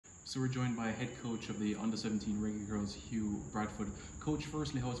So we're joined by head coach of the under-17 Reggae Girls, Hugh Bradford. Coach,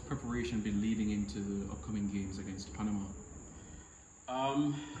 firstly, how has preparation been leading into the upcoming games against Panama?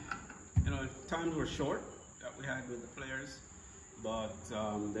 Times were short that we had with the players, but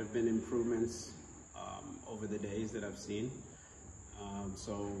there have been improvements over the days that I've seen.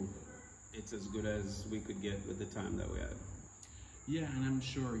 So it's as good as we could get with the time that we had. Yeah, and I'm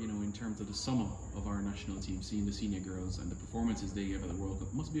sure, in terms of the summer of our national team, seeing the senior girls and the performances they gave at the World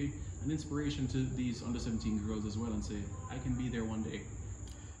Cup must be an inspiration to these under-17 girls as well, and say, I can be there one day.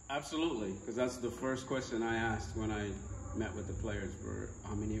 Absolutely, because that's the first question I asked when I met with the players, were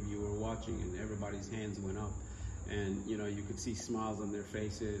how many of you were watching, and everybody's hands went up. And, you could see smiles on their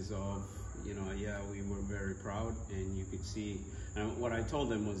faces of, yeah, we were very proud. And you could see, and what I told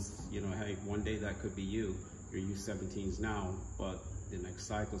them was, hey, one day that could be you. You're U-17s now, but the next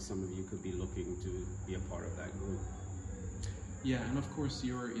cycle, some of you could be looking to be a part of that group. Yeah, and of course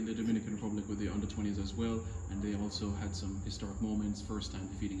you're in the Dominican Republic with the under-20s as well, and they also had some historic moments, first time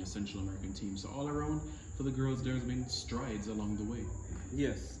defeating a Central American team. So all around, for the girls, there's been strides along the way.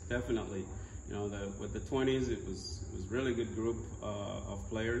 Yes, definitely. With the 20s, it was really good group of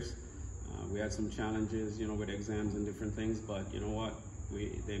players. We had some challenges, with exams and different things, but you know what?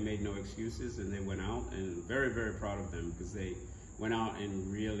 They made no excuses, and they went out, and very, very proud of them, because they went out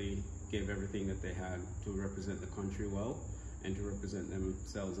and really gave everything that they had to represent the country well and to represent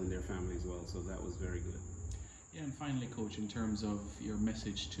themselves and their families well. So that was very good. Yeah, and finally, Coach, in terms of your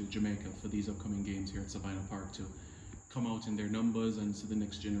message to Jamaica for these upcoming games here at Savannah Park, to come out in their numbers and to the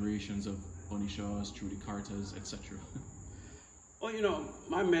next generations of Bunny Shaws, Trudy Carters, etc. Well,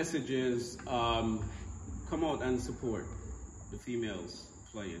 my message is come out and support the females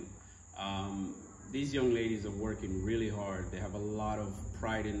playing. These young ladies are working really hard. They have a lot of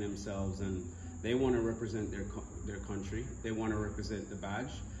pride in themselves, and they want to represent their country. They want to represent the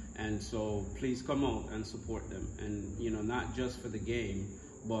badge, and so please come out and support them. And not just for the game,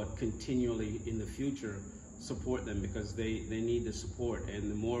 but continually in the future, support them, because they need the support. And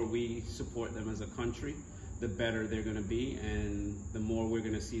the more we support them as a country, the better they're going to be, and the more we're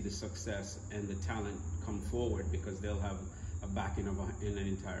going to see the success and the talent come forward, because they'll have a backing of an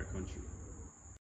entire country.